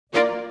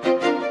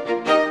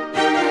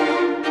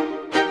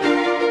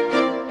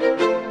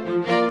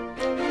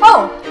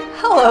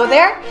Hello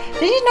there!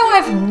 Did you know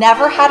I've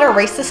never had a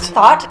racist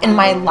thought in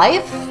my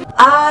life?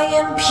 I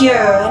am pure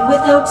and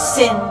without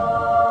sin.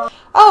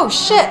 Oh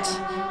shit!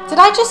 Did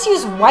I just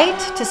use white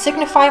to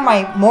signify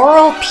my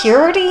moral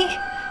purity?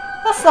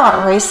 That's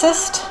not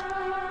racist.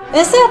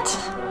 Is it?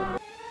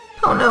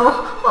 Oh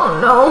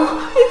no,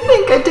 I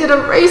think I did a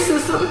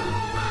racism.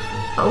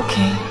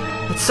 Okay,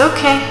 it's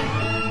okay.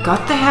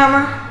 Got the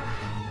hammer.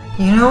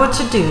 You know what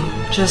to do.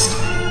 Just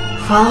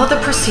follow the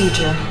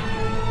procedure.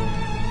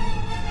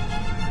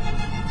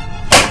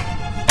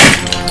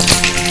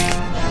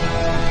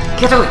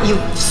 Get out, you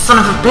son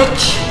of a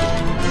bitch!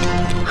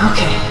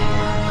 Okay,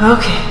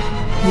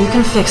 you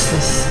can fix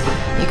this.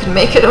 You can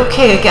make it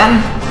okay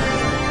again.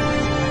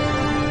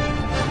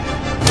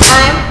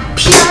 I'm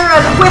pure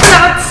and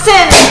without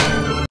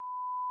sin!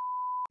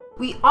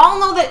 We all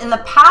know that in the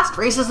past,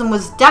 racism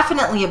was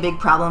definitely a big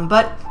problem,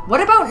 but what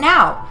about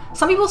now?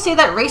 Some people say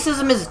that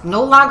racism is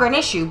no longer an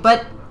issue,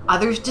 but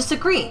others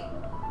disagree.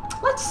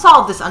 Let's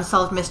solve this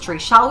unsolved mystery,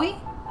 shall we?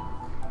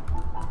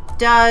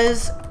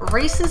 Does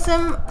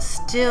racism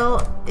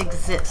still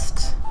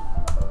exist?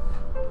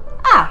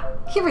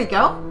 Here we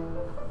go.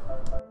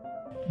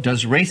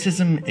 Does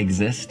racism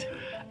exist?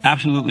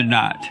 Absolutely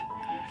not.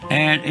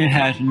 And it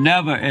has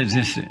never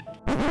existed.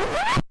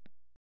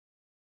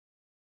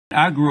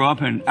 I grew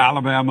up in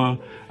Alabama.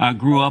 I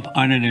grew up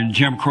under the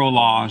Jim Crow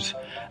laws.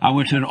 I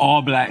went to an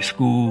all-black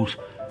school.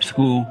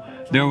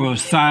 There were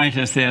signs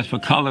that says for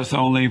colors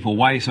only, for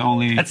whites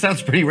only. That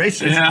sounds pretty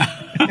racist. Yeah.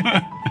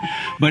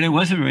 But it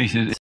wasn't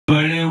racist.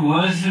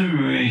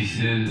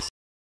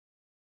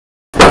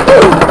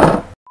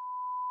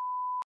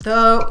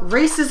 The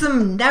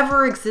racism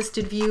never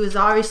existed view is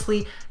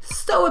obviously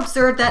so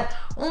absurd that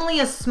only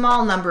a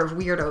small number of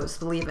weirdos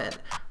believe it.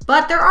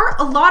 But there are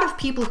a lot of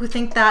people who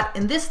think that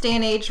in this day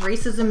and age,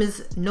 racism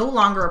is no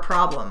longer a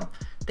problem.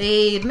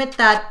 They admit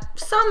that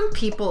some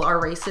people are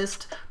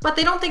racist, but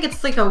they don't think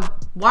it's like a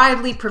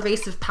widely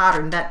pervasive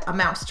pattern that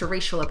amounts to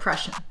racial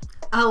oppression.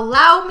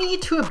 Allow me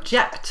to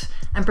object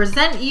and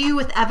present you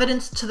with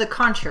evidence to the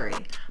contrary.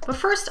 But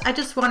first, I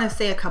just want to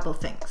say a couple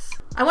things.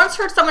 I once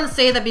heard someone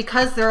say that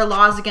because there are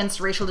laws against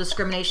racial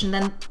discrimination,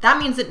 then that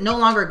means it no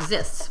longer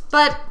exists.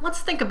 But let's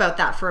think about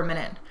that for a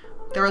minute.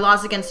 There are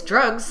laws against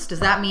drugs.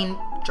 Does that mean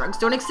drugs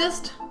don't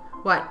exist?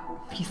 What,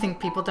 you think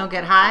people don't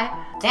get high?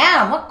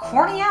 Damn, what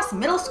corny-ass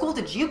middle school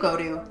did you go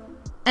to?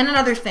 And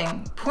another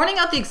thing, pointing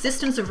out the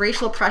existence of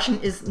racial oppression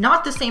is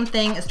not the same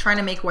thing as trying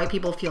to make white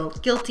people feel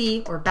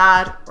guilty or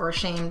bad or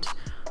ashamed.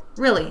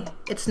 Really,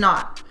 it's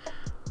not.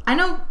 I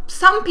know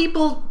some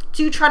people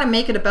do try to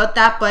make it about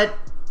that, but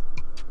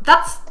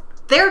that's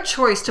their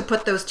choice to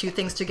put those two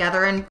things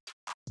together, and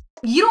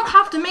you don't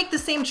have to make the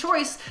same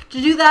choice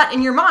to do that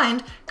in your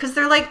mind, because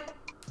they're like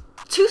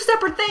two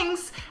separate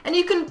things, and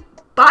you can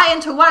buy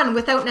into one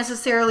without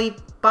necessarily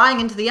buying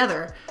into the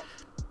other.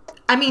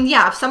 I mean,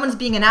 yeah, if someone's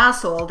being an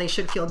asshole, they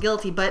should feel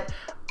guilty, but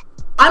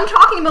I'm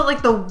talking about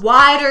like the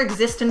wider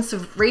existence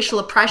of racial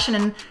oppression,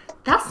 and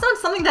that's not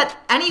something that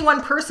any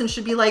one person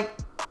should be like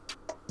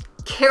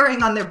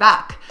carrying on their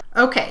back.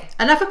 Okay,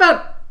 enough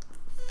about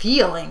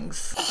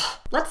feelings.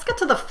 Let's get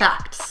to the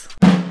facts.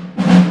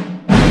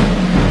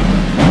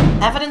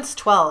 Evidence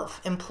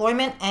 12,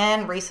 employment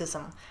and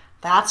racism.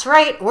 That's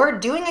right, we're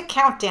doing a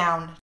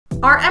countdown.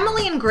 Are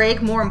Emily and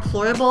Greg more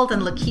employable than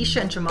Lakeisha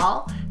and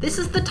Jamal? This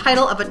is the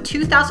title of a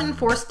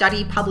 2004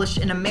 study published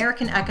in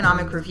American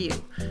Economic Review.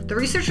 The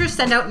researchers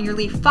sent out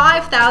nearly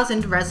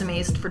 5,000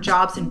 resumes for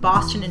jobs in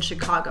Boston and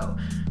Chicago.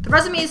 The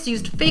resumes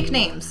used fake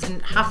names,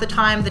 and half the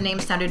time the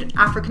names sounded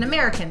African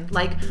American,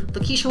 like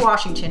Lakeisha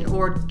Washington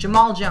or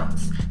Jamal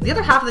Jones. The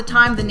other half of the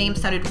time the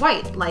names sounded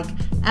white, like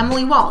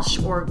Emily Walsh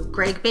or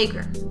Greg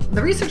Baker.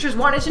 The researchers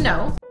wanted to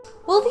know,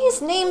 will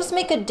these names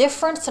make a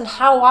difference in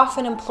how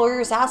often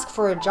employers ask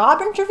for a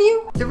job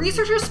interview? The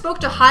researchers spoke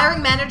to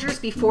hiring managers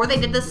before they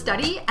did this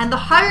study, and the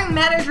hiring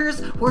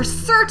managers were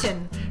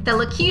certain that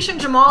Lakeisha and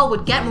Jamal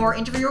would get more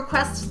interview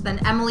requests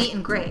than Emily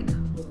and Greg.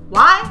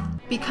 Why?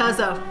 Because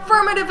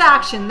affirmative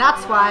action,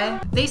 that's why.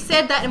 They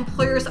said that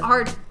employers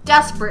are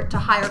desperate to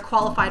hire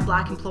qualified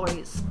black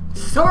employees.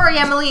 Sorry,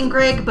 Emily and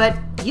Greg, but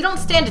you don't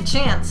stand a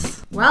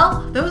chance.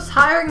 Well, those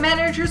hiring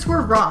managers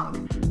were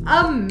wrong.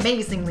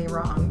 Amazingly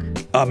wrong.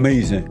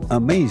 Amazing.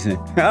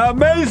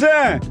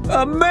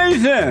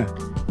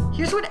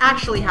 Here's what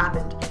actually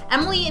happened.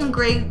 Emily and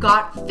Greg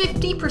got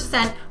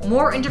 50%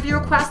 more interview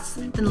requests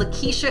than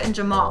Lakeisha and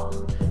Jamal.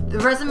 The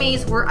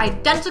resumes were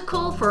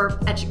identical for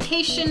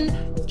education,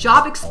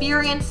 job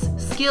experience,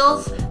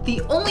 skills.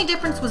 The only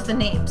difference was the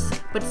names.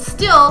 But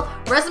still,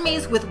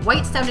 resumes with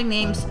white-sounding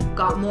names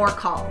got more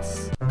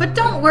calls. But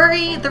don't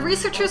worry, the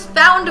researchers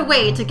found a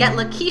way to get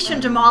Lakeisha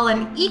and Jamal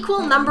an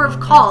equal number of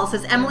calls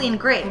as Emily and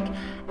Greg.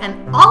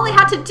 And all they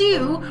had to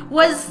do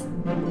was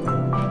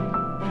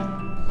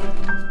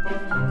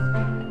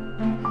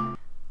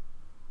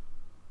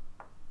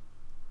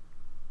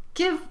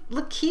give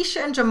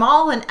Lakeisha and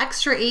Jamal an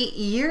extra 8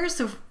 years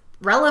of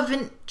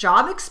relevant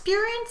job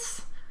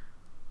experience?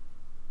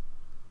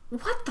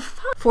 What the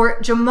fuck?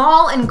 For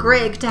Jamal and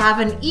Greg to have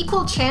an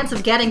equal chance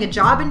of getting a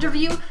job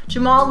interview,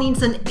 Jamal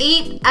needs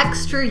 8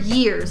 extra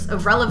years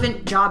of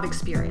relevant job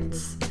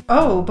experience.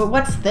 Oh, but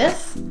what's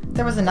this?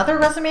 There was another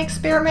resume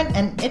experiment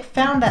and it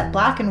found that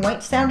black and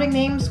white sounding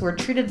names were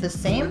treated the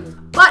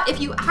same. But if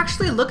you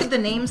actually look at the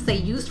names they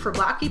used for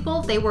black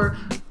people, they were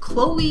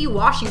Chloe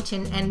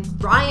Washington and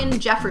Ryan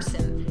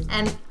Jefferson.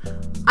 And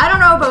I don't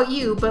know about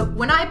you, but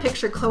when I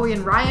picture Chloe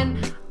and Ryan,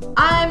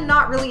 I'm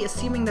not really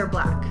assuming they're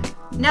black.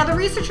 Now, the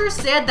researchers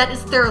said that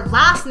it's their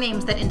last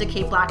names that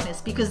indicate blackness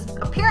because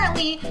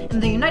apparently in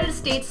the United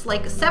States,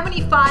 like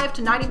 75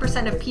 to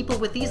 90% of people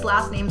with these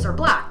last names are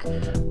black.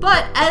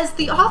 But as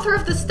the author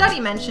of the study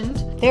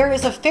mentioned, there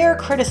is a fair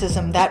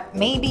criticism that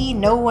maybe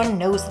no one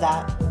knows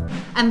that.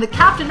 And the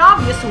Captain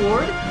Obvious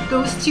Award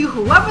goes to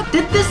whoever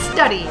did this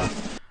study.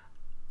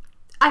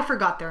 I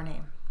forgot their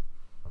name.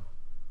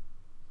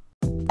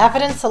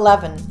 Evidence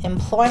 11,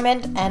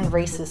 employment and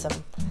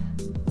racism.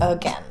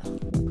 Again.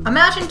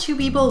 Imagine 2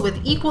 people with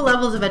equal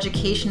levels of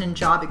education and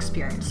job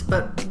experience,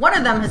 but one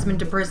of them has been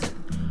to prison.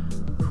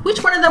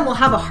 Which one of them will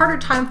have a harder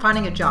time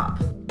finding a job?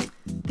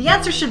 The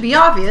answer should be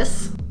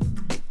obvious,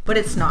 but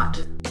it's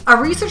not. A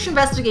research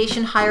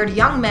investigation hired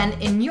young men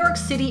in New York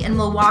City and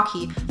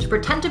Milwaukee to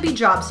pretend to be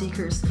job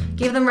seekers,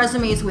 gave them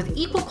resumes with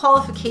equal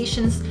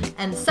qualifications,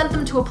 and sent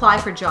them to apply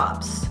for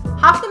jobs.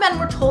 Half the men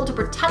were told to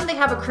pretend they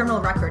have a criminal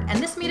record,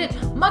 and this made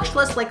it much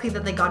less likely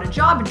that they got a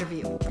job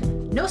interview.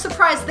 No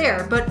surprise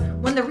there, but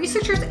when the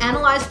researchers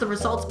analyzed the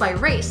results by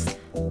race,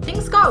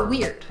 things got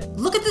weird.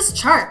 Look at this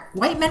chart.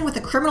 White men with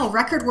a criminal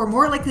record were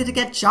more likely to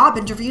get job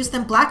interviews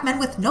than black men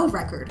with no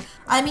record.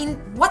 I mean,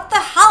 what the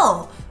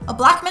hell? A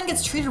black man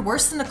gets treated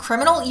worse than a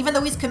criminal even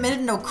though he's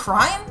committed no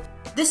crime?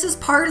 This is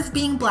part of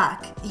being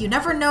black. You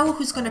never know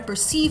who's going to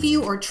perceive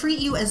you or treat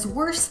you as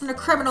worse than a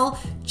criminal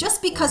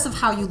just because of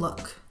how you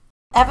look.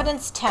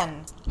 Evidence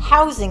 10,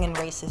 housing and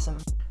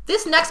racism.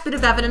 This next bit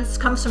of evidence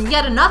comes from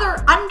yet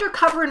another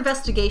undercover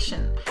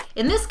investigation.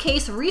 In this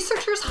case,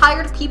 researchers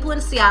hired people in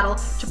Seattle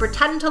to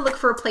pretend to look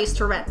for a place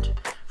to rent.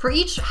 For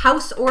each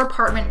house or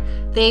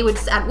apartment, they would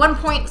at one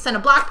point send a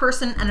black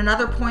person and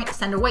another point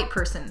send a white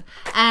person.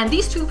 And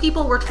these 2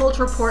 people were told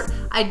to report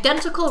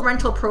identical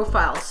rental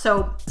profiles,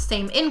 so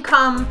same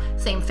income,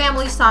 same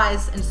family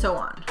size, and so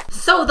on.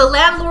 So the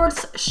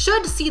landlords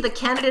should see the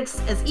candidates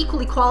as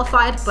equally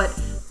qualified, but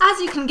as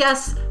you can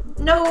guess,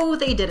 no,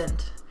 they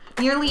didn't.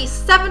 Nearly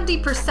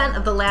 70%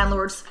 of the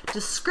landlords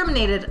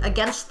discriminated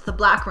against the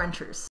black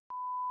renters.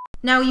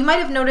 Now, you might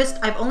have noticed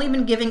I've only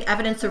been giving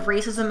evidence of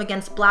racism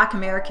against black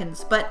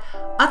Americans, but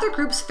other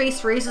groups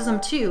face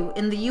racism too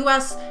in the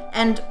US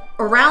and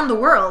around the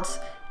world,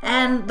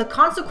 and the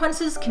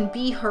consequences can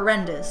be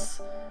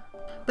horrendous.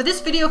 But this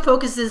video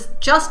focuses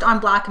just on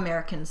black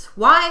Americans.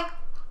 Why?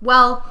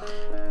 Well,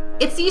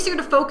 it's easier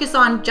to focus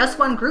on just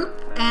one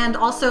group, and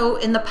also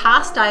in the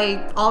past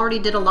I already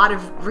did a lot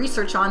of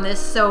research on this,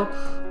 so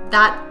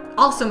that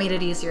also made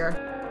it easier.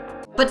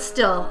 But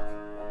still,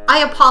 I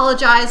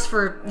apologize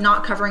for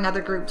not covering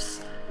other groups.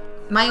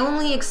 My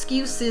only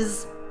excuse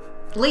is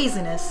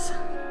laziness.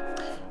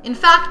 In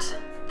fact,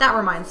 that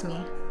reminds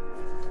me.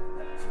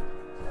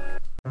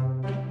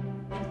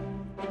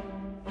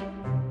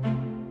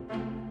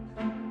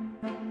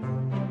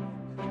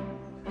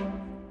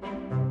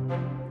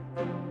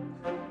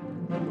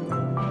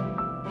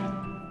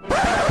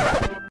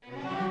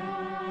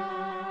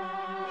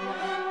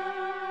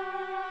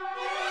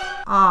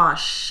 Aw,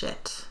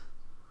 shit.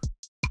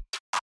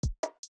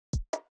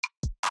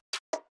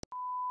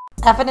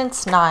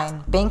 Evidence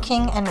 9,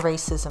 banking and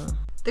racism.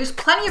 There's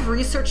plenty of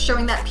research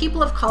showing that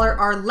people of color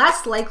are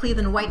less likely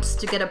than whites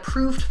to get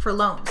approved for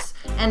loans.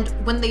 And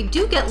when they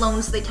do get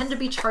loans, they tend to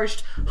be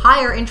charged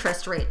higher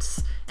interest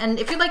rates. And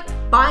if you're like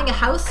buying a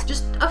house,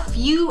 just a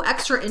few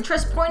extra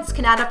interest points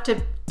can add up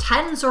to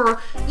tens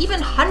or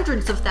even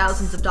hundreds of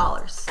thousands of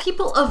dollars.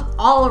 People of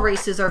all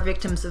races are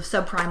victims of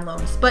subprime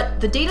loans, but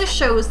the data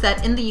shows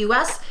that in the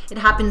US, it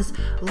happens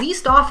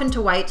least often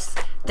to whites,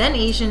 then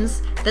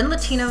Asians, then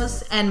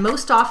Latinos, and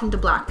most often to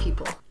black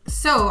people.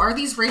 So, are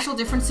these racial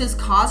differences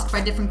caused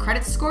by different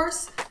credit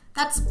scores?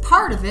 That's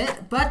part of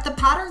it, but the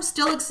pattern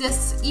still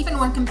exists even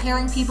when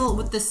comparing people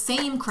with the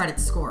same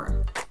credit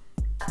score.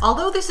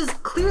 Although this is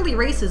clearly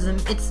racism,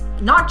 it's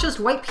not just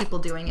white people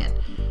doing it.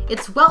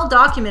 It's well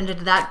documented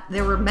that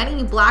there were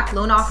many black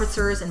loan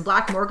officers and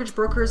black mortgage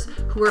brokers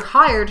who were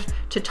hired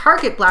to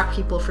target black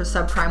people for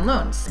subprime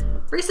loans.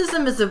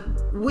 Racism is a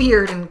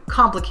weird and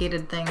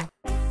complicated thing.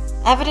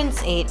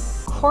 Evidence 8,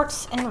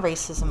 courts and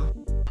racism.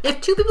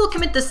 If 2 people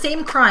commit the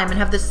same crime and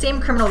have the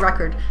same criminal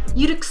record,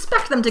 you'd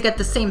expect them to get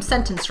the same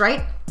sentence,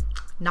 right?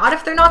 Not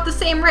if they're not the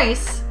same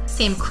race.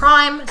 Same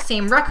crime,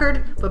 same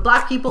record, but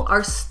black people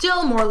are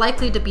still more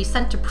likely to be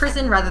sent to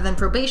prison rather than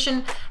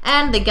probation,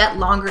 and they get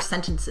longer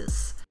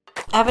sentences.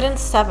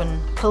 Evidence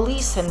 7,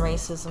 police and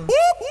racism.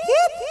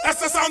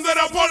 That's the sound of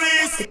the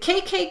police! The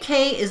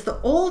KKK is the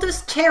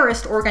oldest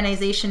terrorist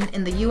organization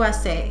in the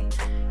USA.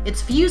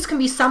 Its views can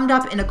be summed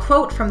up in a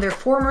quote from their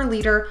former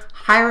leader,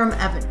 Hiram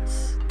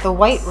Evans. The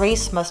white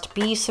race must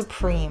be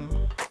supreme.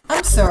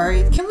 I'm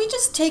sorry, can we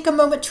just take a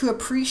moment to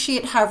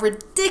appreciate how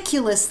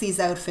ridiculous these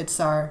outfits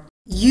are?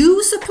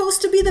 You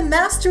supposed to be the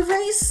master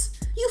race?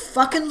 You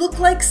fucking look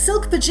like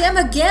Silk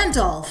Pajama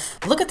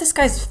Gandalf. Look at this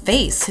guy's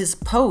face, his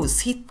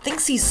pose. He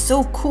thinks he's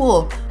so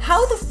cool.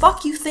 How the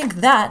fuck you think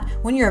that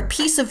when you're a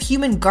piece of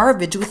human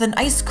garbage with an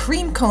ice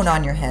cream cone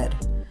on your head?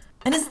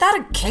 And is that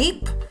a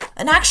cape?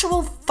 An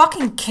actual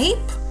fucking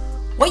cape?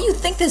 What you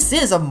think this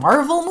is, a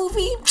Marvel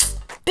movie?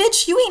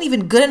 Bitch, you ain't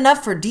even good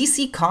enough for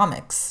DC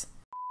Comics.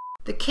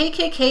 The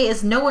KKK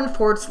is known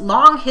for its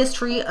long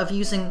history of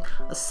using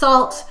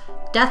assault,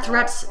 death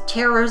threats,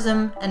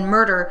 terrorism, and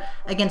murder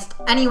against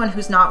anyone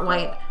who's not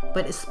white,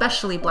 but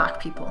especially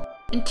black people.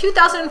 In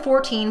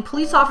 2014,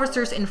 police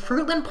officers in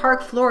Fruitland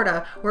Park,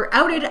 Florida were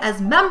outed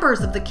as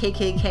members of the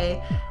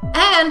KKK,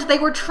 and they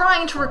were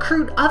trying to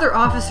recruit other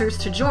officers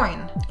to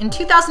join. In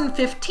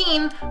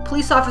 2015,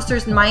 police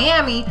officers in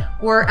Miami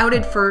were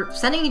outed for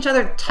sending each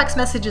other text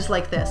messages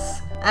like this.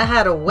 I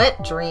had a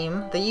wet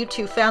dream that you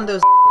two found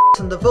those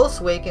in the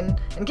Volkswagen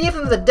and gave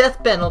them the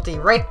death penalty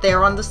right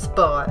there on the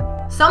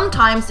spot.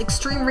 Sometimes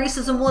extreme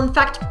racism will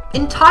infect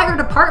entire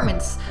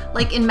departments,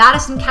 like in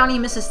Madison County,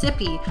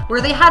 Mississippi, where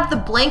they had the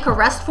blank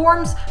arrest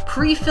forms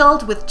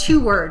pre-filled with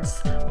 2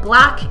 words,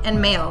 black and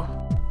male.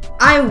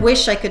 I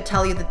wish I could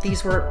tell you that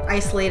these were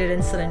isolated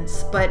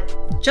incidents, but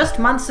just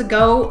months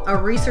ago, a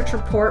research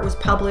report was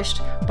published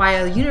by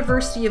a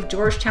University of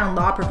Georgetown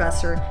law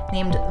professor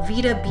named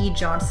Vita B.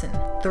 Johnson.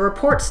 The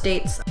report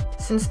states,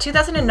 since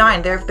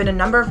 2009, there have been a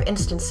number of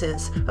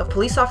instances of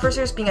police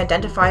officers being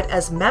identified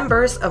as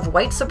members of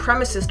white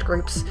supremacist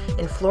groups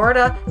in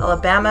Florida,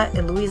 Alabama,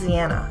 and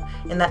Louisiana.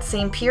 In that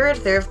same period,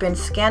 there have been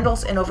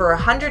scandals in over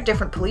 100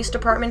 different police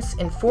departments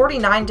in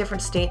 49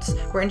 different states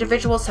where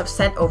individuals have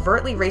sent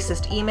overtly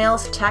racist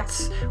emails,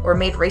 texts, or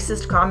made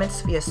racist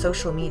comments via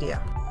social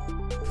media.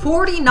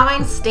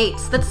 49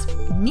 states, that's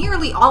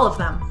nearly all of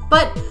them.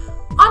 But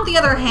on the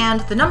other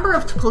hand, the number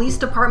of police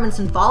departments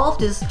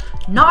involved is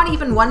not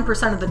even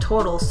 1% of the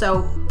total,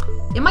 so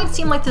it might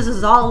seem like this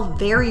is all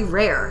very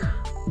rare.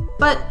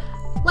 But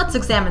let's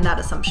examine that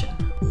assumption.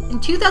 In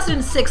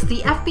 2006,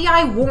 the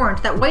FBI warned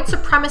that white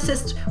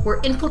supremacists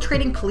were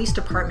infiltrating police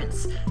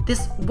departments.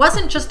 This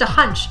wasn't just a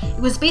hunch, it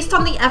was based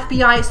on the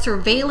FBI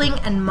surveilling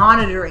and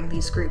monitoring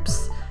these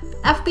groups.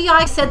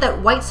 FBI said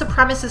that white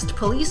supremacist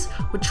police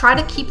would try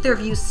to keep their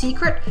views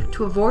secret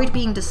to avoid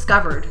being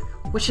discovered,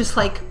 which is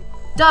like,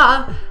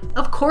 duh,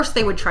 of course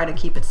they would try to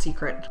keep it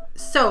secret.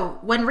 So,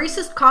 when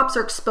racist cops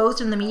are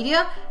exposed in the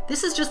media,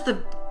 this is just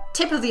the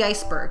tip of the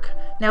iceberg.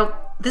 Now,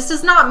 this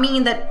does not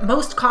mean that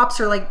most cops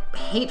are like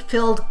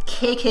hate-filled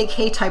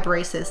KKK type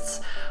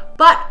racists,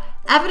 but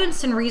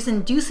evidence and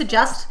reason do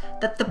suggest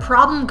that the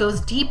problem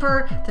goes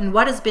deeper than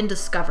what has been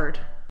discovered.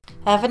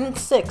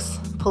 Evidence 6.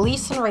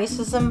 Police and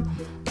racism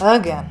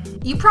again.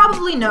 You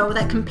probably know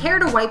that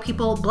compared to white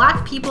people,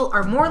 black people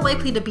are more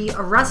likely to be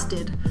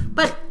arrested,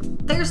 but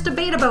there's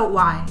debate about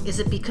why. Is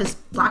it because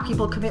black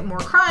people commit more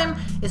crime?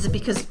 Is it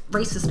because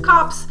racist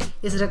cops?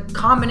 Is it a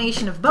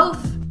combination of both?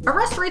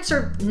 Arrest rates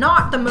are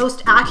not the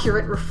most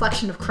accurate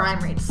reflection of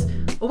crime rates.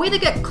 A way to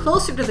get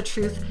closer to the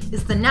truth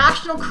is the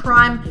National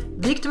Crime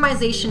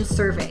Victimization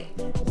Survey.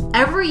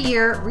 Every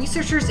year,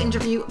 researchers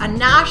interview a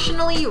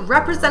nationally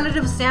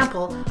representative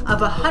sample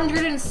of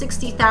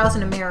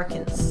 160,000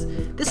 Americans.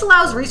 This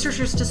allows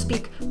researchers to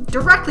speak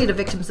directly to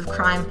victims of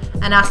crime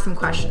and ask them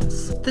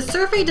questions. The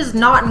survey does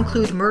not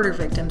include murder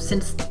victims,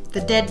 since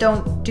the dead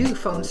don't do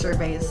phone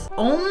surveys.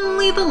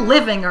 Only the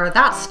living are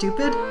that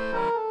stupid.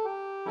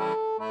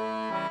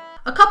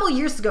 A couple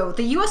years ago,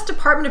 the US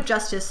Department of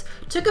Justice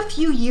took a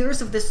few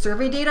years of this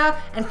survey data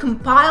and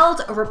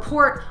compiled a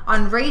report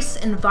on race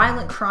and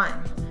violent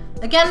crime.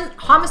 Again,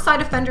 homicide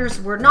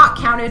offenders were not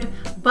counted,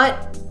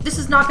 but this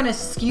is not going to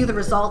skew the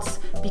results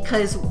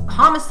because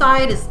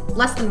homicide is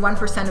less than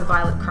 1% of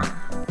violent crime.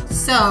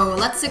 So,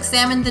 let's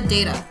examine the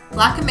data.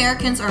 Black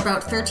Americans are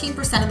about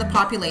 13% of the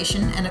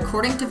population, and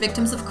according to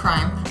victims of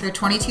crime, they're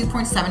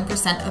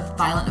 22.7% of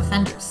violent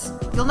offenders.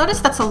 You'll notice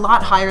that's a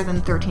lot higher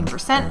than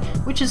 13%,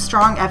 which is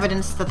strong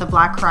evidence that the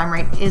black crime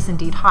rate is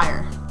indeed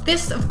higher.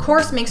 This, of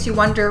course, makes you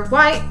wonder,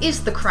 why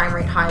is the crime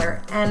rate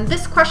higher? And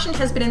this question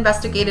has been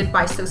investigated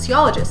by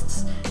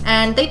sociologists,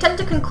 and they tend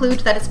to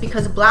conclude that it's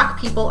because black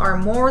people are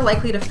more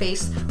likely to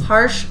face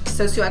harsh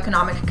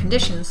socioeconomic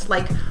conditions,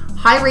 like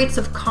high rates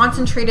of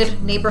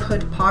concentrated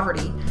neighborhood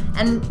poverty.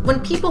 And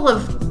when people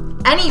of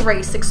any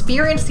race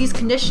experience these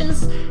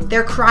conditions,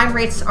 their crime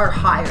rates are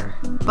higher.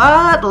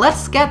 But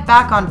let's get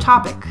back on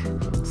topic.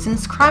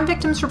 Since crime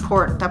victims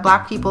report that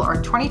black people are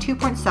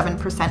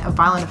 22.7% of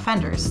violent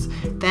offenders,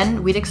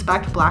 then we'd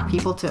expect black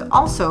people to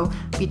also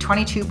be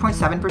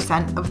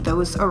 22.7% of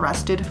those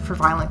arrested for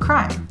violent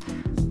crime.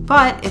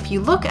 But if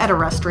you look at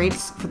arrest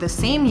rates for the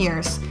same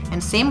years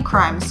and same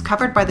crimes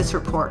covered by this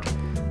report,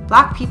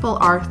 black people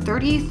are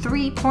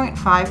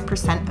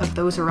 33.5% of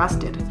those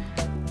arrested.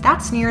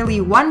 That's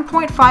nearly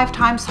 1.5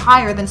 times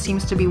higher than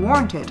seems to be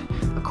warranted,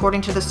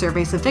 according to the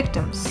surveys of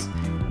victims.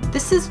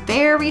 This is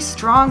very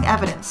strong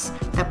evidence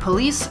that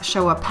police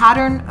show a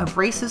pattern of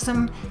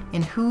racism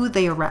in who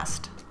they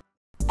arrest.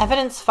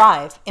 Evidence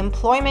 5.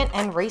 Employment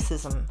and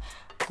racism.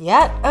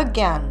 Yet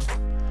again.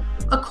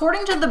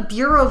 According to the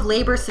Bureau of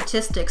Labor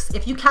Statistics,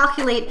 if you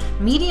calculate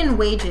median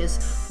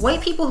wages, white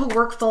people who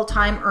work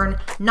full-time earn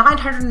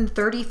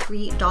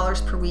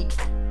 $933 per week,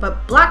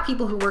 but black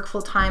people who work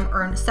full-time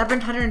earn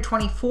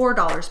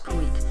 $724 per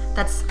week.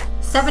 That's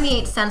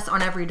 78 cents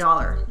on every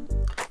dollar.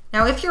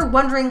 Now, if you're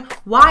wondering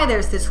why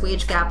there's this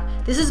wage gap,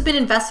 this has been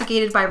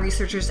investigated by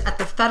researchers at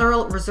the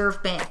Federal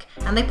Reserve Bank,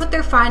 and they put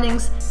their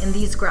findings in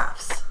these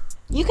graphs.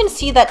 You can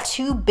see that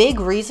two big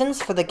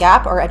reasons for the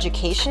gap are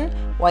education,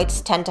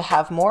 whites tend to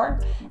have more,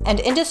 and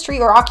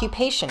industry or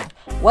occupation,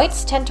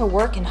 whites tend to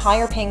work in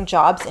higher paying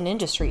jobs in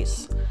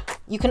industries.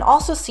 You can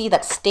also see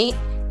that state,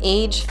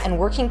 age, and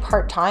working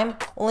part-time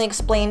only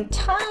explain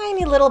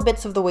tiny little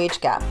bits of the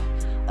wage gap.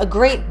 A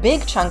great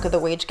big chunk of the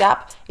wage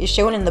gap is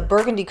shown in the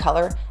burgundy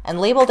color and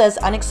labeled as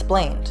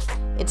unexplained.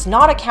 It's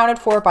not accounted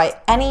for by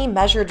any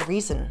measured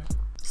reason.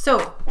 So,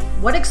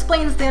 what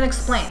explains the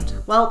unexplained?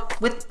 Well,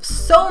 with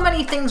so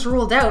many things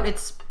ruled out,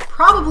 it's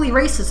probably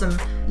racism.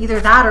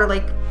 Either that or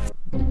like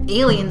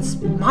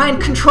aliens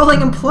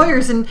mind-controlling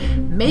employers and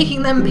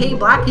making them pay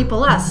black people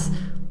less.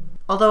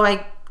 Although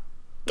I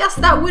guess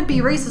that would be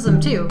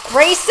racism too.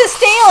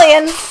 Racist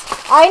aliens!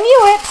 I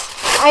knew it!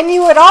 I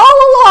knew it all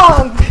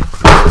along!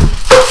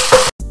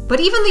 But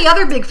even the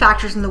other big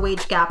factors in the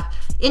wage gap,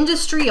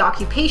 industry,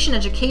 occupation,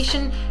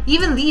 education,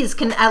 even these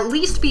can at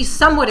least be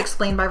somewhat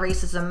explained by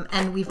racism,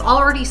 and we've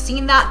already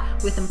seen that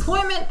with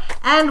employment,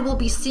 and we'll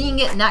be seeing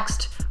it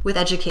next with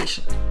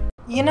education.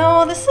 You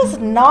know, this is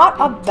not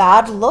a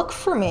bad look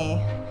for me.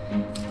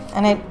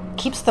 And it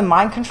keeps the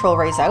mind control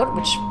rays out,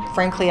 which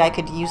frankly I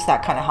could use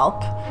that kind of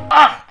help.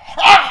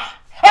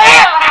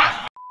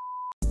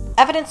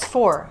 Evidence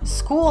 4.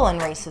 School and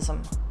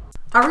racism.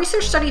 A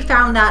research study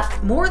found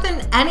that more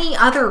than any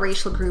other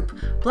racial group,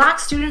 black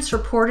students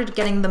reported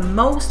getting the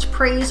most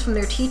praise from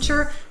their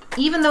teacher,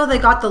 even though they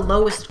got the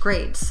lowest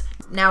grades.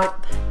 Now,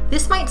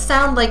 this might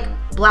sound like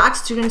black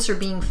students are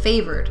being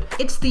favored.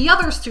 It's the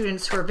other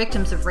students who are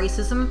victims of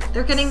racism.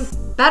 They're getting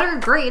better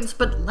grades,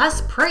 but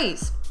less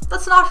praise.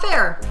 That's not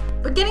fair.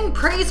 But getting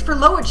praise for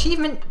low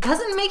achievement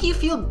doesn't make you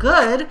feel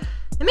good.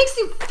 It makes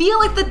you feel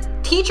like the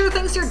teacher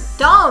thinks you're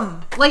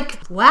dumb. Like,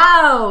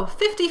 wow,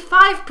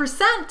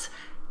 55%.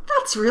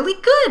 That's really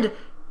good.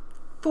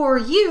 For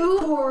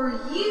you.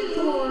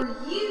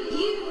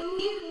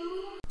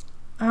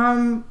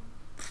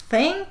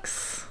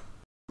 Thanks?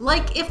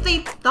 Like, if they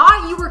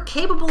thought you were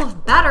capable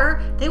of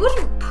better, they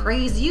wouldn't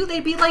praise you.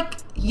 They'd be like,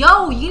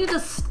 yo, you need to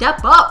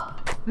step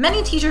up.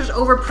 Many teachers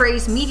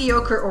overpraise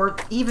mediocre or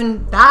even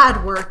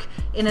bad work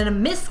in a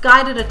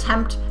misguided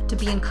attempt to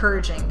be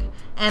encouraging.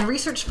 And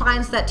research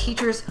finds that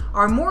teachers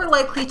are more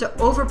likely to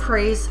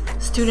overpraise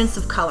students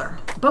of color.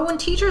 But when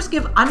teachers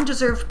give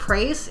undeserved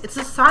praise, it's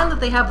a sign that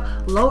they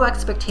have low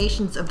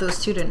expectations of those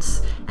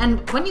students.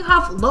 And when you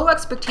have low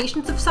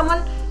expectations of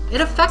someone, it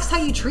affects how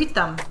you treat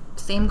them.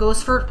 Same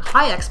goes for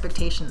high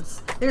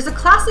expectations. There's a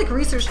classic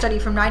research study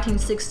from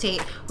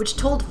 1968 which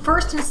told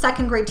first and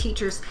second grade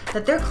teachers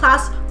that their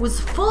class was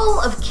full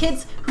of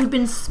kids who'd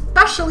been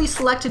specially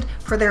selected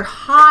for their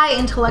high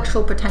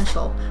intellectual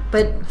potential.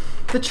 But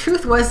the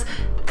truth was,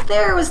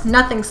 there was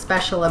nothing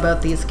special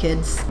about these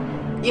kids.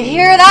 You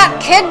hear that,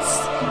 kids?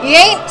 You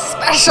ain't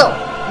special.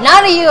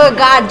 None of you are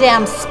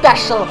goddamn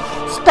special.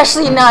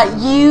 Especially not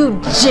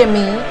you,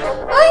 Jimmy.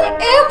 I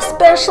am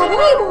special.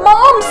 My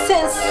mom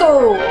says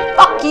so.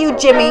 Fuck you,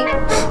 Jimmy.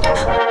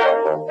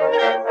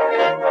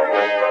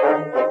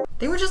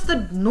 They were just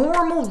the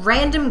normal,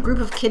 random group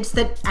of kids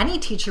that any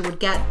teacher would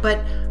get,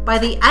 but by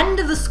the end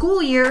of the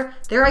school year,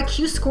 their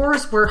IQ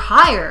scores were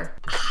higher.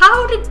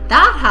 How did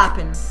that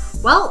happen?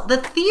 Well, the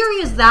theory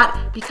is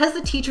that because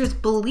the teachers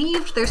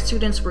believed their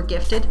students were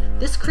gifted,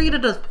 this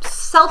created a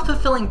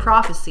self-fulfilling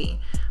prophecy.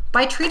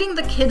 By treating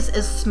the kids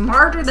as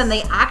smarter than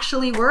they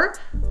actually were,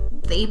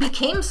 they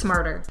became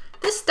smarter.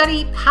 This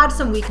study had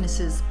some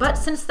weaknesses, but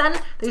since then,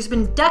 there's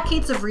been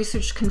decades of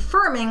research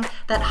confirming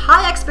that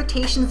high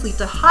expectations lead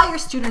to higher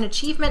student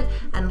achievement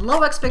and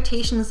low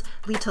expectations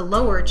lead to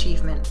lower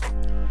achievement.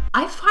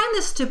 I find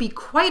this to be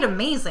quite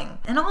amazing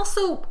and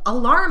also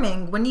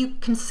alarming when you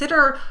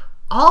consider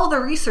all the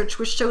research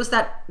which shows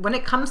that when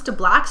it comes to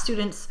black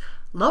students,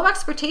 low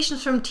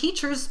expectations from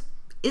teachers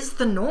is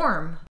the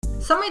norm.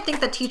 Some might think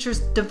that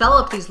teachers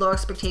develop these low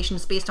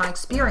expectations based on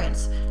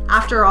experience.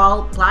 After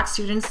all, black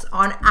students,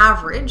 on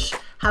average,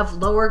 have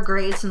lower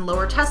grades and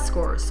lower test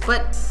scores.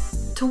 But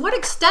to what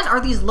extent are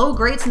these low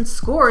grades and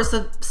scores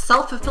a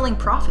self-fulfilling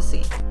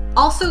prophecy?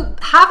 Also,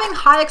 having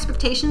high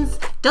expectations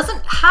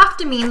doesn't have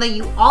to mean that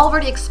you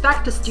already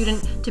expect a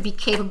student to be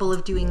capable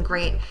of doing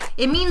great.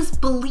 It means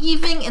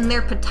believing in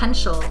their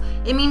potential.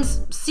 It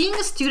means seeing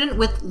a student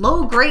with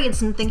low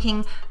grades and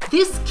thinking,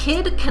 this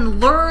kid can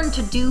learn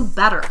to do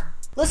better.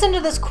 Listen to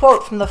this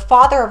quote from the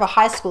father of a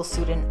high school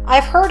student.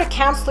 I've heard a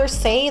counselor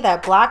say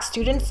that black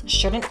students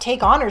shouldn't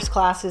take honors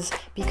classes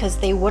because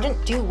they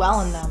wouldn't do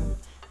well in them.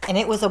 And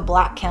it was a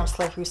black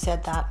counselor who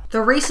said that. The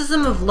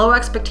racism of low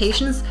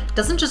expectations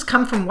doesn't just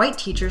come from white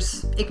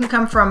teachers, it can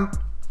come from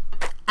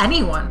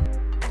anyone.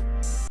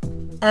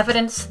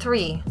 Evidence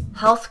 3.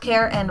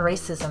 Healthcare and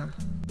racism.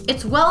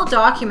 It's well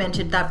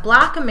documented that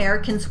Black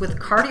Americans with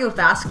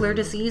cardiovascular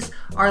disease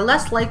are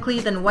less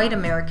likely than white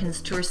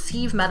Americans to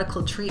receive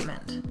medical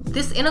treatment.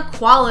 This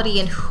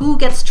inequality in who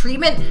gets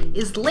treatment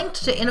is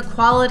linked to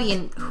inequality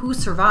in who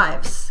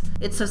survives.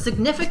 It's a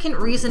significant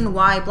reason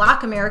why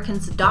Black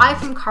Americans die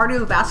from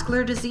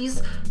cardiovascular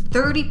disease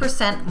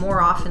 30%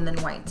 more often than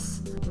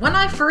whites. When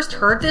I first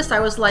heard this, I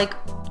was like,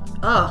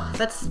 ugh,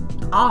 that's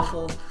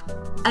awful.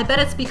 I bet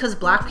it's because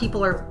Black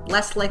people are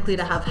less likely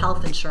to have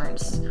health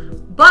insurance.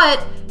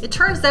 But it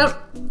turns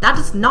out that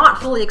does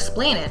not fully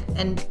explain it,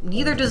 and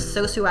neither does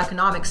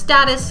socioeconomic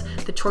status,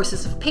 the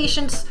choices of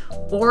patients,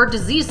 or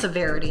disease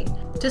severity.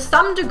 To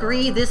some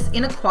degree, this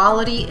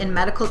inequality in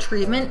medical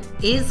treatment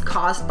is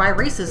caused by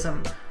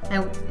racism.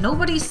 Now,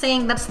 nobody's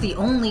saying that's the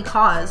only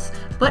cause,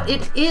 but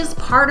it is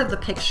part of the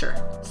picture.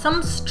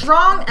 Some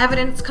strong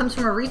evidence comes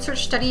from a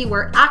research study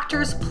where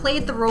actors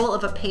played the role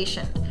of a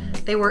patient.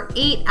 They were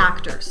 8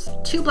 actors,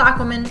 2 Black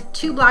women,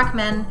 2 Black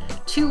men,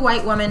 2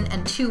 white women,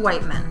 and 2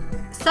 white men.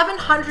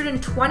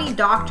 720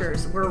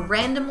 doctors were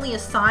randomly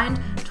assigned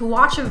to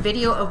watch a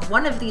video of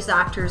one of these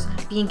actors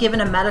being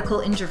given a medical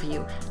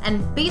interview,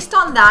 and based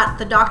on that,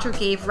 the doctor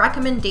gave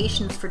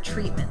recommendations for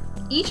treatment.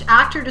 Each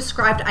actor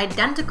described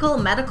identical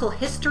medical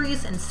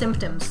histories and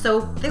symptoms,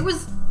 so there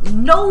was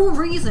no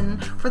reason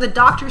for the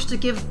doctors to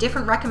give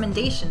different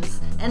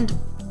recommendations, and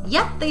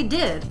yet they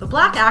did. The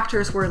Black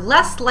actors were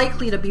less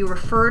likely to be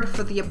referred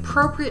for the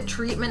appropriate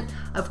treatment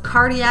of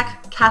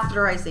cardiac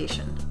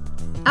catheterization.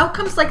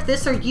 Outcomes like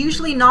this are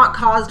usually not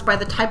caused by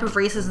the type of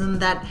racism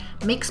that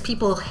makes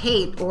people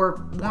hate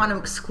or want to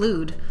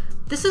exclude.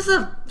 This is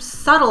a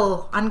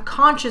subtle,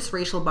 unconscious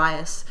racial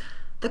bias,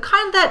 the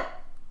kind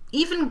that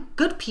even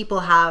good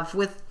people have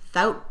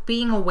without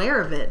being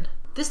aware of it.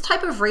 This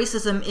type of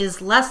racism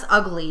is less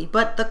ugly,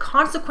 but the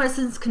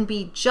consequences can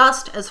be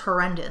just as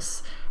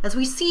horrendous. As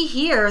we see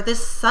here,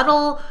 this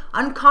subtle,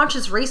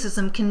 unconscious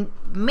racism can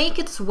make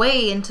its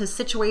way into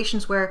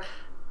situations where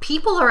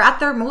people are at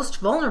their most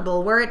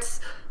vulnerable, where it's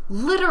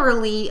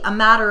literally a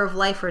matter of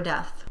life or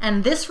death.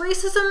 And this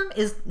racism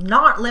is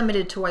not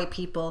limited to white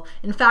people.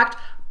 In fact,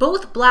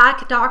 both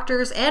Black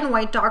doctors and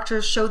white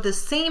doctors show the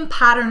same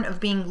pattern of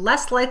being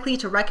less likely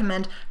to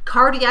recommend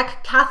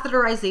cardiac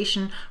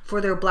catheterization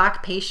for their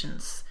Black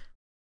patients.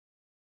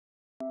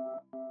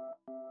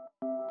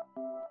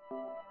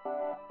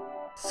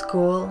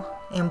 School,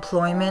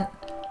 employment,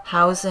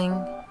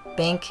 housing,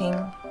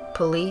 banking,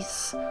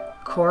 police,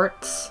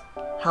 courts,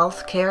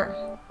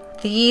 healthcare.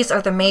 These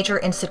are the major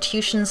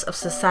institutions of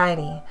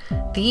society.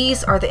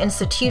 These are the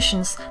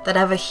institutions that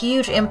have a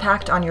huge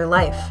impact on your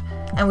life,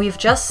 and we've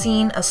just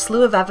seen a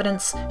slew of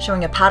evidence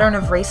showing a pattern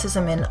of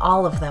racism in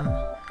all of them.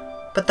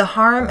 But the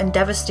harm and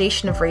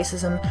devastation of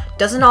racism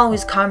doesn't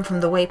always come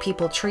from the way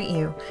people treat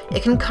you.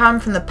 It can come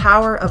from the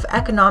power of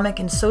economic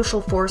and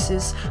social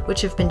forces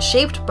which have been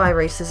shaped by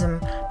racism,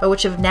 but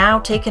which have now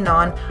taken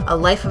on a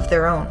life of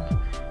their own.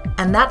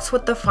 And that's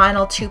what the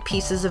final 2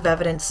 pieces of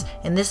evidence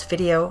in this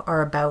video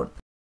are about.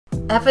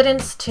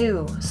 Evidence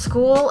 2.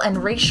 School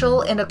and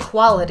racial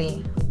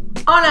inequality.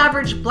 On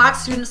average, Black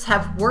students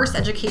have worse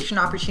education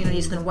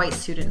opportunities than white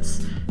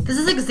students. This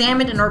is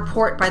examined in a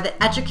report by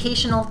the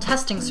Educational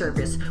Testing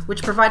Service,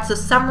 which provides a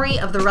summary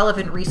of the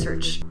relevant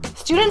research.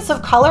 Students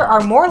of color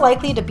are more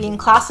likely to be in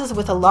classes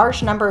with a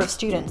large number of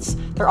students.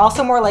 They're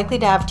also more likely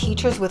to have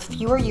teachers with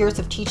fewer years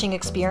of teaching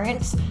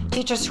experience,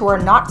 teachers who are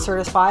not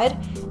certified,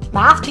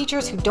 math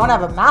teachers who don't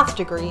have a math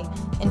degree,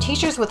 and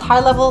teachers with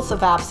high levels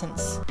of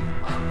absence.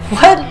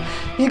 What?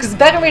 You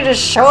expect me to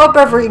show up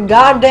every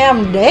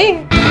goddamn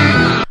day?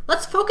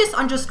 Let's focus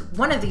on just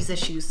one of these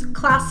issues,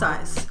 class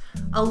size.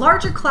 A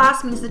larger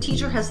class means the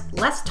teacher has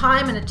less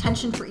time and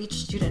attention for each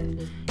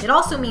student. It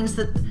also means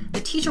that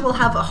the teacher will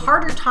have a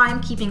harder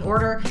time keeping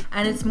order,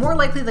 and it's more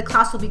likely the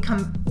class will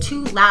become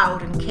too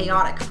loud and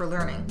chaotic for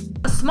learning.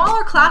 A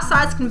smaller class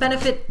size can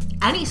benefit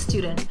any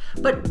student,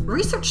 but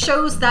research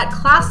shows that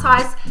class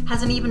size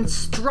has an even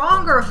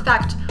stronger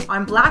effect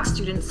on Black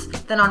students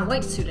than on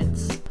white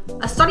students.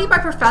 A study by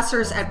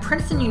professors at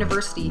Princeton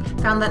University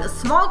found that a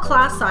small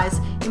class size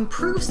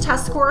improves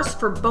test scores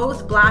for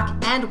both Black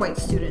and white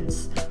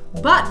students.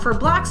 But for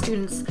Black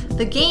students,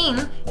 the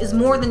gain is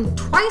more than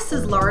twice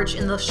as large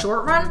in the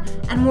short run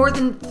and more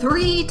than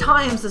 3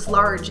 times as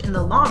large in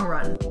the long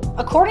run.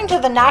 According to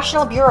the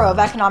National Bureau of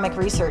Economic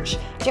Research,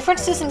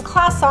 differences in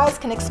class size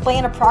can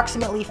explain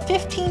approximately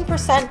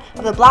 15%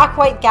 of the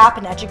Black-white gap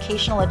in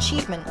educational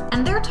achievement.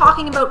 And they're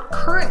talking about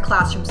current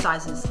classroom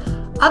sizes.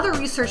 Other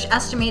research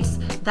estimates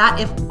that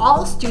if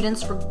all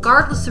students,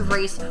 regardless of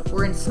race,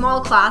 were in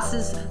small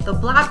classes, the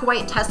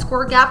Black-white test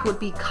score gap would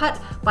be cut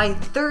by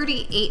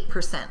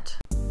 38%.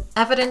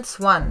 Evidence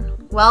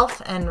 1.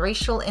 Wealth and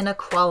racial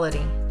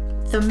inequality.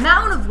 The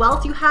amount of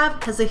wealth you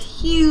have has a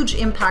huge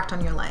impact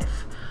on your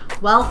life.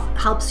 Wealth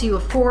helps you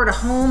afford a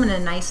home in a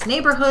nice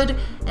neighborhood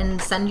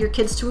and send your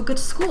kids to a good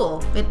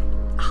school. It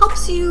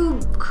helps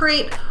you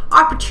create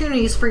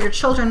opportunities for your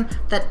children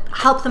that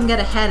help them get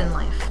ahead in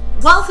life.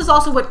 Wealth is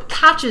also what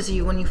catches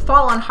you when you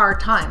fall on hard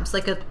times,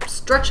 like a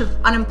stretch of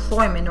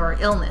unemployment or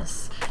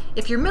illness.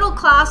 If you're middle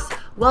class,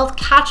 wealth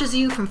catches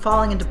you from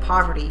falling into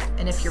poverty,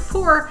 and if you're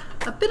poor,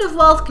 a bit of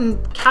wealth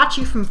can catch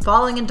you from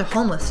falling into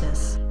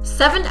homelessness.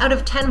 7 out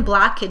of 10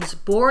 black kids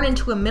born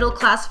into a middle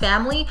class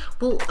family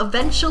will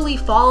eventually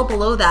fall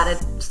below that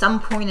at some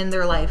point in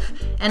their life,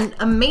 and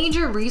a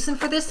major reason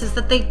for this is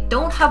that they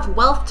don't have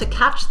wealth to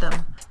catch them.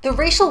 The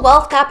racial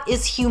wealth gap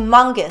is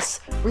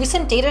humongous.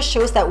 Recent data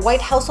shows that white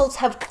households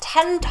have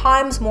 10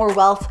 times more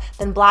wealth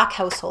than black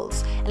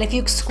households. And if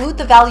you exclude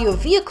the value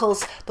of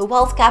vehicles, the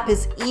wealth gap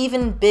is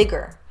even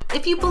bigger.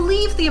 If you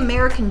believe the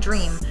American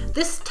dream,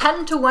 this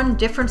 10-to-1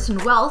 difference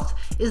in wealth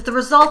is the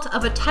result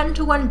of a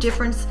 10-to-1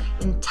 difference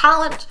in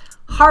talent,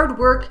 hard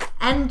work,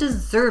 and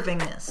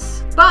deservingness.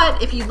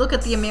 But if you look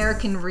at the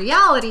American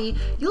reality,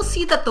 you'll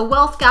see that the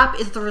wealth gap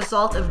is the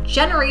result of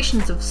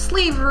generations of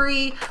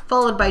slavery,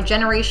 followed by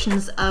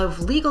generations of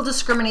legal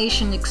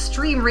discrimination,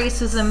 extreme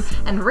racism,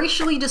 and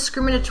racially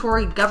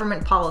discriminatory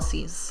government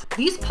policies.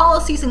 These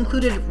policies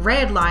included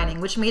redlining,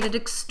 which made it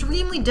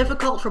extremely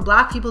difficult for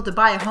black people to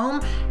buy a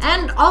home,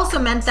 and also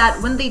meant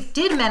that when they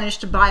did manage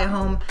to buy a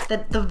home,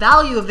 that the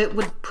value of it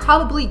would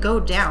probably go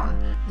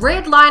down.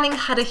 Redlining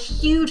had a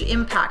huge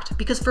impact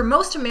because for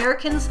most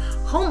Americans,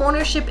 home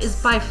ownership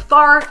is by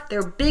far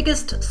their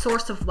biggest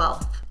source of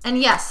wealth. And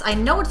yes, I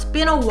know it's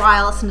been a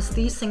while since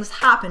these things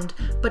happened,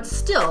 but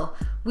still,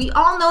 we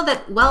all know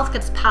that wealth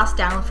gets passed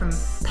down from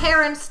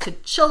parents to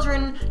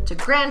children to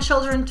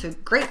grandchildren to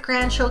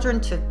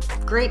great-grandchildren to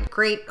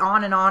great-great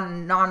on and on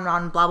and on and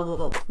on, blah, blah,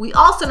 blah, blah. We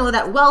also know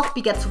that wealth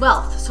begets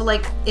wealth. So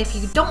like, if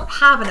you don't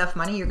have enough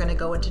money, you're gonna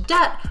go into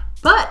debt.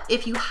 But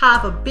if you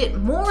have a bit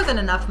more than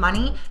enough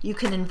money, you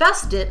can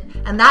invest it,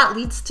 and that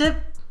leads to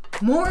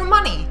more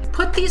money.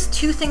 Put these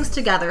two things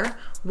together,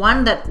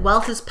 one, that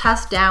wealth is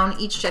passed down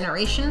each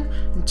generation,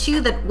 and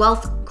two, that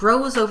wealth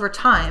grows over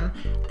time,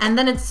 and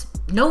then it's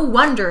no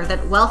wonder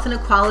that wealth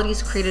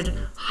inequalities created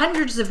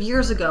hundreds of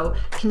years ago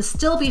can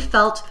still be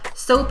felt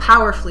so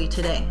powerfully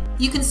today.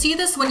 You can see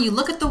this when you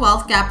look at the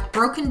wealth gap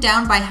broken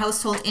down by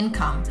household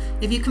income.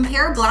 If you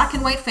compare black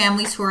and white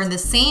families who are in the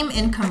same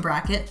income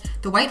bracket,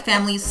 the white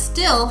families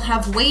still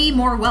have way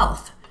more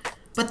wealth.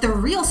 But the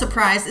real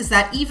surprise is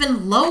that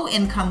even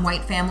low-income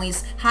white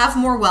families have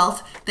more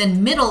wealth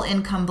than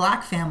middle-income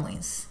black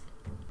families.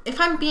 If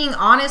I'm being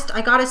honest,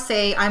 I gotta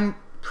say I'm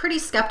pretty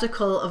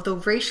skeptical of the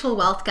racial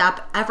wealth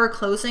gap ever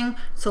closing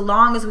so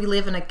long as we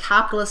live in a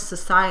capitalist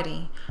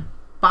society.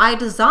 By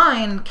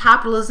design,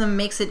 capitalism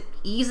makes it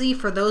easy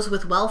for those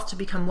with wealth to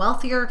become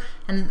wealthier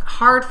and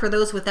hard for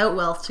those without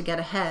wealth to get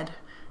ahead.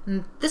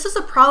 And this is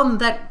a problem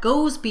that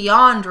goes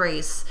beyond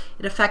race.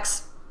 It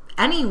affects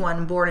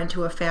anyone born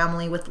into a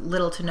family with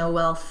little to no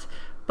wealth,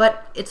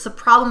 but it's a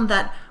problem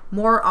that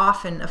more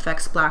often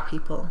affects black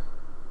people.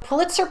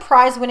 Pulitzer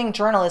Prize-winning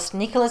journalist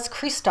Nicholas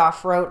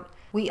Kristof wrote,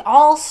 "We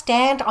all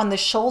stand on the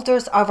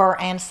shoulders of our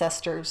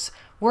ancestors.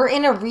 We're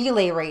in a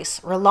relay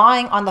race,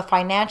 relying on the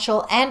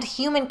financial and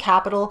human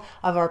capital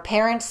of our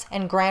parents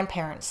and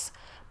grandparents.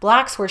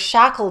 Blacks were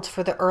shackled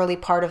for the early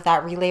part of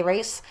that relay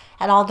race,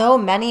 and although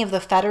many of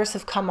the fetters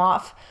have come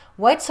off,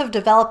 whites have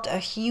developed a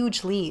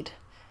huge lead.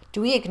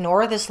 Do we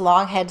ignore this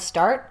long head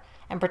start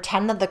and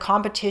pretend that the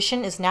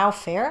competition is now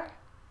fair?"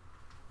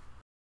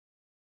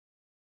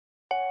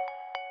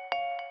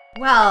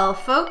 Well,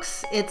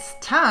 folks, it's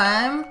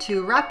time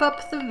to wrap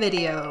up the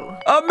video.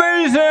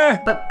 Amazing!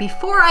 But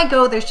before I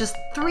go, there's just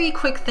 3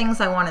 quick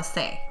things I want to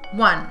say.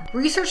 1.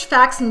 Research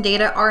facts and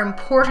data are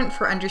important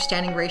for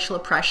understanding racial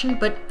oppression,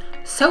 but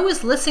so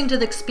is listening to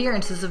the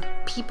experiences of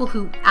people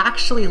who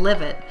actually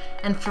live it.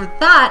 And for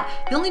that,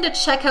 you'll need to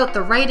check out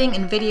the writing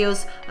and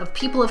videos of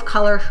people of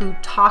color who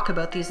talk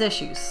about these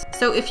issues.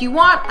 So if you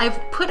want, I've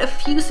put a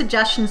few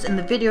suggestions in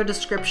the video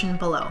description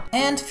below.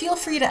 And feel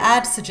free to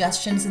add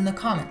suggestions in the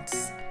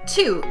comments.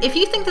 2. If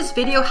you think this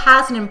video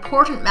has an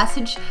important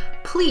message,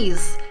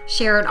 please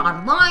share it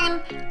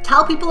online,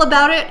 tell people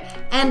about it,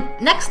 and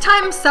next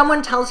time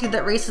someone tells you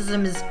that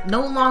racism is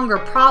no longer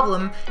a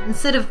problem,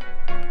 instead of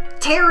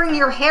tearing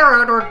your hair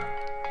out or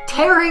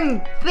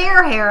tearing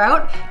their hair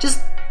out,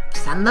 just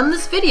send them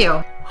this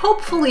video.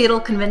 Hopefully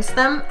it'll convince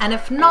them, and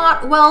if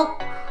not, well,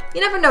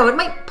 you never know, it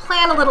might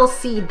plant a little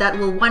seed that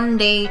will one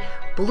day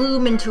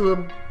bloom into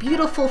a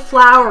beautiful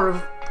flower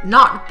of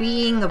not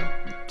being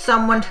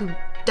someone who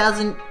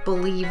doesn't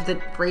believe that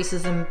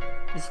racism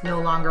is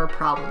no longer a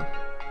problem.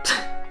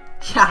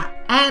 Yeah.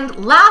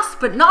 And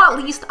last but not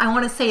least, I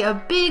want to say a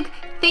big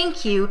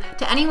thank you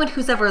to anyone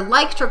who's ever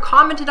liked or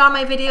commented on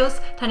my videos,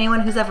 to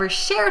anyone who's ever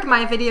shared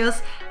my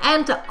videos,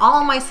 and to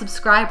all my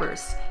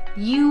subscribers.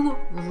 You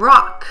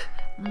rock.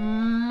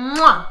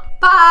 Mwah.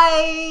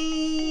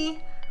 Bye.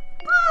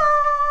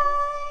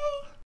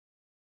 Bye.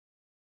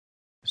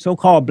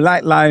 So-called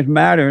Black Lives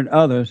Matter and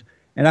others.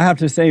 And I have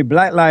to say,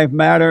 Black Lives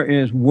Matter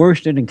is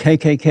worse than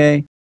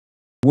KKK,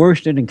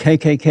 worse than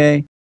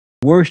KKK,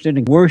 worse than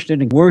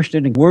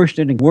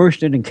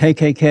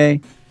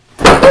KKK.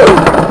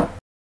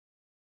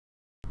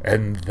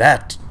 And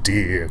that,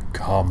 dear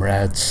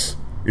comrades,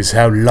 is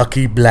how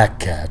Lucky Black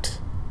Cat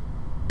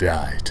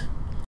died.